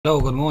Hello,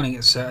 good morning.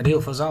 It's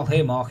Adil Fazal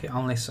here, market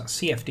analyst at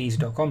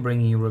CFDs.com,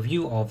 bringing you a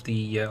review of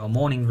the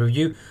morning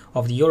review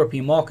of the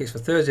European markets for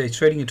Thursday,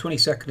 trading the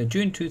 22nd of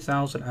June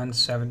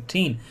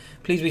 2017.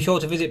 Please be sure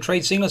to visit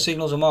Trade Signals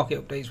and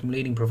market updates from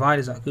leading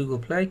providers at Google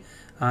Play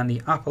and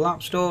the Apple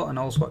App Store, and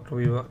also at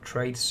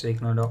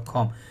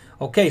www.tradesignal.com.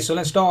 Okay, so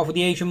let's start off with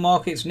the Asian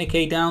markets.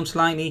 Nikkei down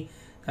slightly,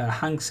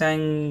 Hang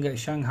Seng,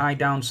 Shanghai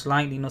down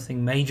slightly,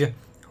 nothing major.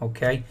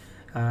 Okay,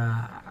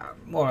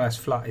 more or less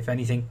flat, if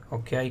anything.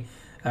 Okay.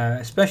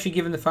 Especially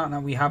given the fact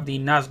that we have the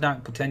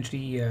Nasdaq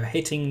potentially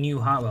hitting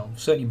new high, well,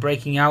 certainly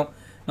breaking out,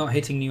 not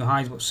hitting new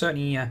highs, but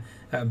certainly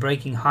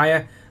breaking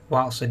higher,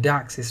 whilst the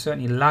DAX is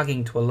certainly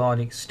lagging to a large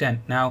extent.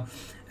 Now,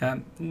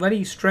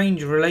 very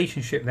strange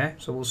relationship there,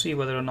 so we'll see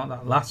whether or not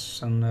that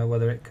lasts and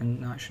whether it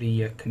can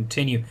actually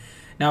continue.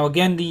 Now,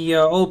 again, the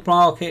oil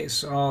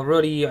markets are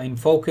really in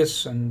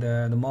focus, and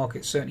the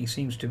market certainly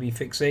seems to be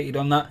fixated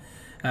on that.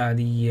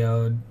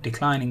 The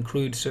decline in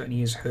crude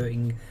certainly is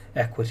hurting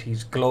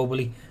equities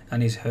globally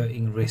and is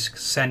hurting risk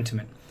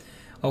sentiment.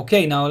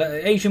 Okay, now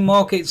Asian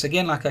markets,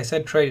 again, like I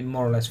said, traded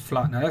more or less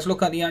flat. Now let's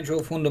look at the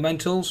actual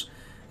fundamentals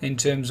in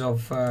terms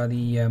of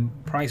the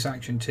price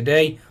action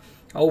today.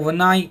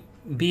 Overnight,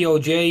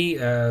 BOJ,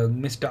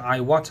 Mr.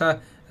 Iwata,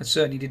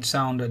 certainly did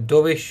sound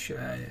dovish.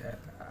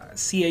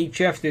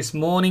 CHF this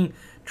morning,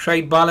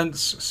 trade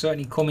balance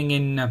certainly coming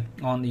in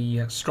on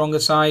the stronger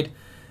side.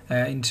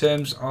 In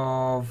terms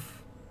of,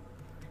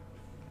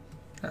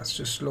 let's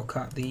just look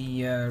at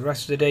the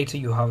rest of the data.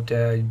 You have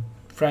the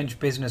French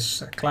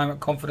business climate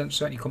confidence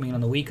certainly coming in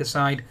on the weaker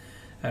side.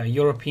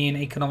 European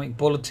economic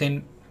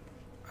bulletin,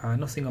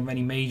 nothing of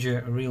any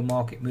major real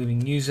market moving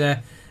news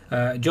there.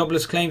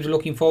 Jobless claims we're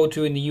looking forward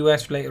to in the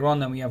US later on.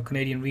 Then we have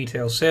Canadian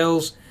retail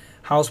sales,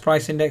 house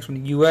price index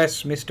from the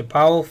US, Mr.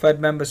 Powell, Fed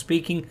member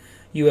speaking,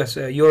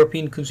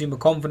 European consumer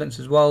confidence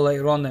as well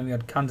later on. Then we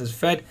had Kansas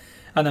Fed.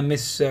 And then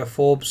Miss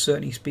Forbes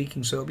certainly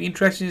speaking. So it'll be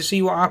interesting to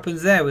see what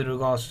happens there with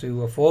regards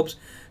to Forbes,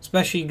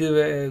 especially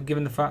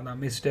given the fact that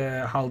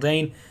Mr.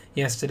 Haldane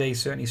yesterday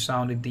certainly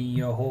sounded the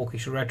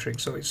hawkish rhetoric.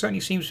 So it certainly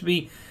seems to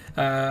be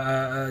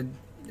a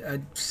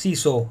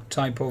seesaw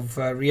type of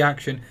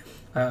reaction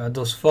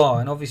thus far.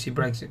 And obviously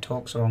Brexit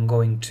talks are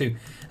ongoing too.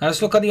 Now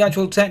let's look at the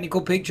actual technical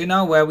picture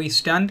now, where we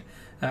stand,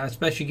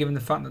 especially given the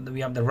fact that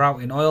we have the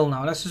rout in oil.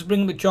 Now let's just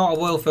bring the chart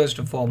of oil first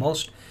and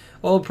foremost.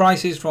 Oil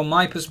prices, from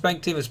my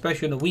perspective,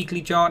 especially on the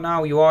weekly chart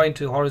now, you are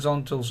into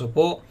horizontal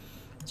support.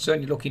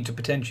 Certainly looking to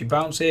potentially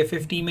bounce here.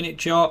 15-minute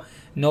chart,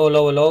 no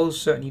lower lows,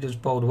 certainly does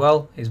bode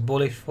well. Is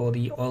bullish for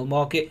the oil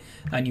market.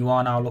 And you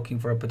are now looking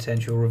for a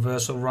potential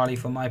reversal rally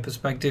from my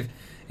perspective.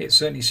 It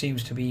certainly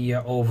seems to be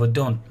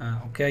overdone.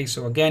 Okay,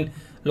 so again,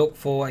 look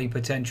for a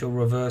potential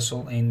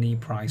reversal in the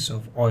price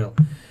of oil.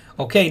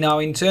 Okay, now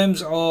in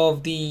terms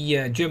of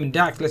the German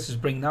DAX, let's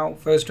just bring that out.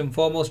 First and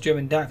foremost,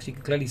 German DAX, you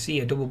can clearly see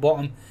a double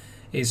bottom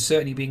is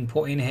certainly being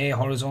put in here.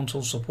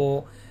 Horizontal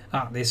support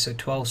at this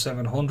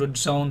 12,700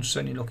 zone,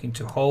 certainly looking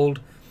to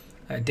hold.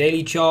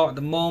 Daily chart at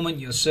the moment,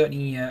 you're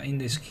certainly in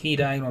this key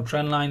diagonal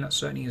trend line that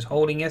certainly is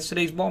holding.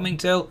 Yesterday's bottoming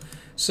tail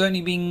certainly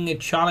being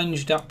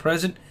challenged at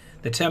present.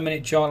 The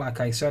 10-minute chart,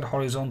 like I said,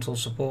 horizontal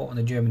support on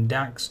the German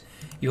DAX.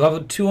 You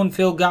have two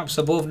unfilled gaps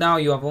above now.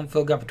 You have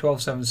unfilled gap at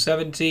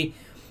 12,770.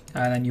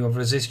 And then you have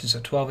resistance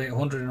at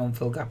 12,800 and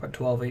unfilled gap at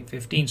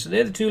 12,815. So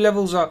they're the two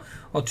levels or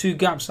two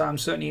gaps that I'm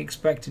certainly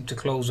expecting to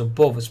close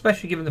above,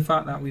 especially given the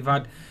fact that we've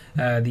had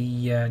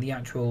the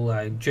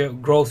actual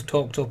growth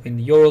talked up in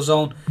the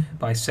Eurozone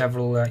by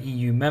several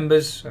EU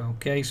members.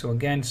 Okay, so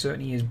again,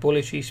 certainly is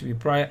bullish. ECB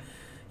prior.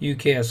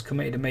 UK has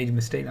committed a major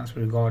mistake. That's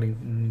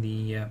regarding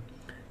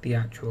the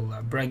actual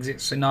Brexit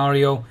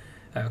scenario.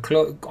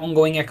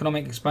 Ongoing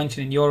economic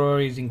expansion in Euro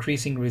area is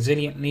increasing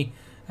resiliently.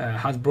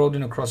 Has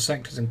broadened across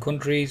sectors and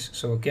countries,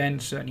 so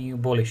again certainly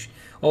bullish.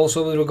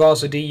 Also with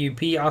regards to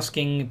DUP,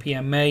 asking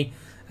PMA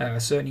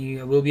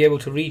certainly will be able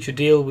to reach a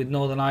deal with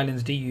Northern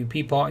Ireland's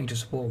DUP party to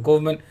support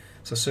government,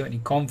 so certainly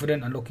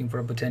confident and looking for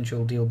a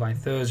potential deal by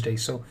Thursday.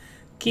 So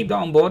keep that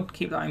on board,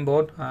 keep that on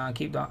board,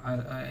 keep that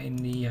in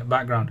the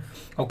background.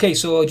 Okay,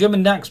 so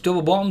German DAX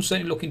double bottom,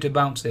 certainly looking to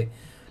bounce there.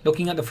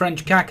 Looking at the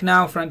French CAC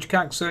now, French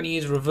CAC certainly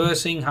is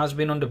reversing, has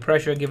been under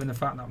pressure given the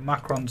fact that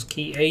Macron's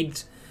key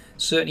aides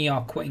certainly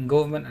are quitting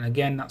government, and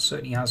again that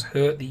certainly has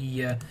hurt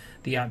the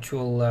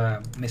actual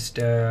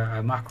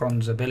Mr.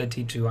 Macron's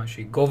ability to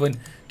actually govern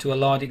to a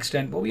large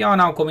extent. But we are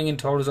now coming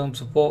into horizontal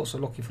support, so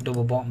looking for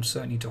double bottom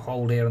certainly to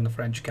hold here on the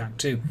French CAC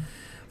too.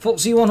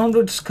 FTSE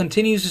 100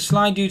 continues to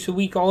slide due to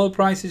weaker oil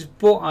prices,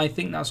 but I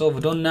think that's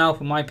overdone now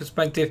from my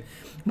perspective.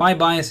 My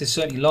bias is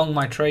certainly long,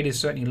 my trade is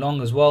certainly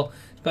long as well,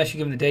 especially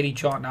given the daily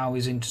chart now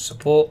is into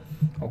support.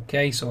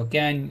 Okay, so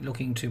again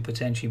looking to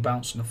potentially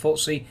bounce on the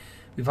FTSE.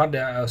 We've had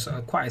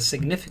quite a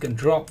significant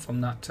drop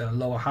from that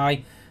lower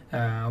high,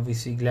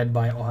 obviously led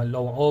by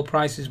lower oil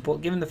prices.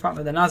 But given the fact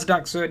that the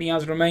Nasdaq certainly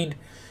has remained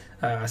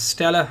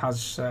stellar,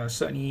 has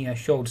certainly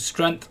showed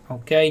strength.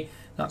 Okay,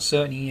 that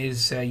certainly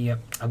is a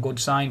good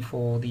sign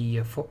for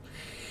the foot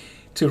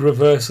to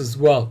reverse as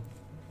well.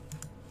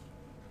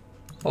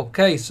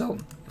 Okay, so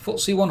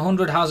FTSE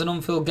 100 has an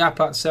unfilled gap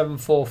at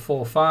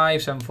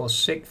 7445,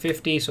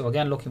 7450. So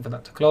again, looking for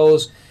that to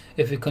close.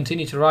 If we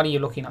continue to rally,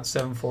 you're looking at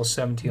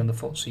 7470 on the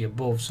FTSE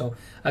above. So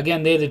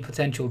again, they're the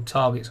potential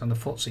targets on the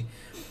FTSE.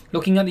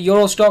 Looking at the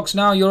Euro stocks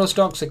now. Euro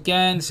stocks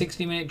again,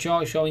 60-minute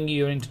chart showing you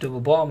you're into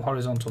double bottom,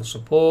 horizontal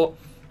support.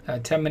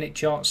 10-minute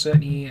chart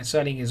certainly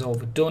selling is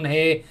overdone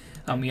here,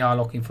 and we are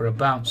looking for a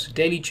bounce.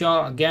 Daily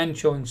chart again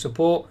showing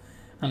support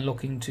and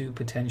looking to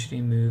potentially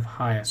move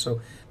higher.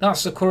 So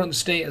that's the current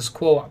status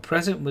quo at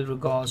present with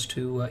regards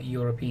to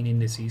European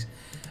indices.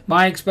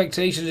 My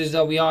expectations is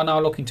that we are now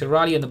looking to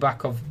rally on the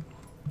back of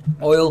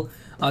oil.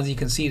 As you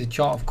can see, the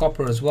chart of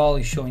copper as well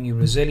is showing you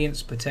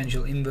resilience,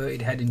 potential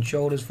inverted head and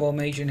shoulders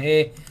formation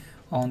here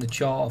on the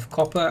chart of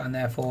copper, and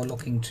therefore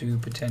looking to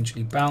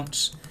potentially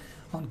bounce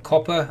on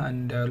copper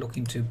and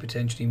looking to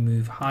potentially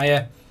move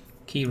higher.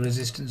 Key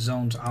resistance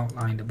zones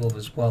outlined above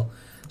as well.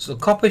 So the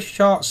copper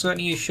chart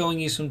certainly is showing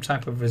you some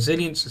type of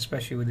resilience,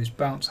 especially with this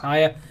bounce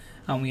higher,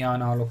 and we are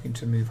now looking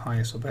to move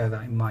higher, so bear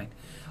that in mind.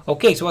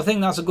 Okay, so I think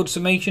that's a good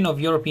summation of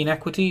European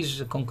equities.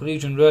 The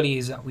conclusion really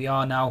is that we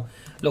are now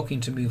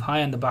looking to move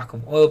higher on the back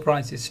of oil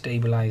prices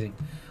stabilizing.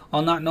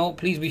 On that note,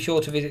 please be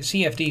sure to visit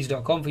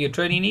cfds.com for your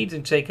trading needs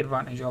and take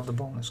advantage of the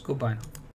bonus. Goodbye now.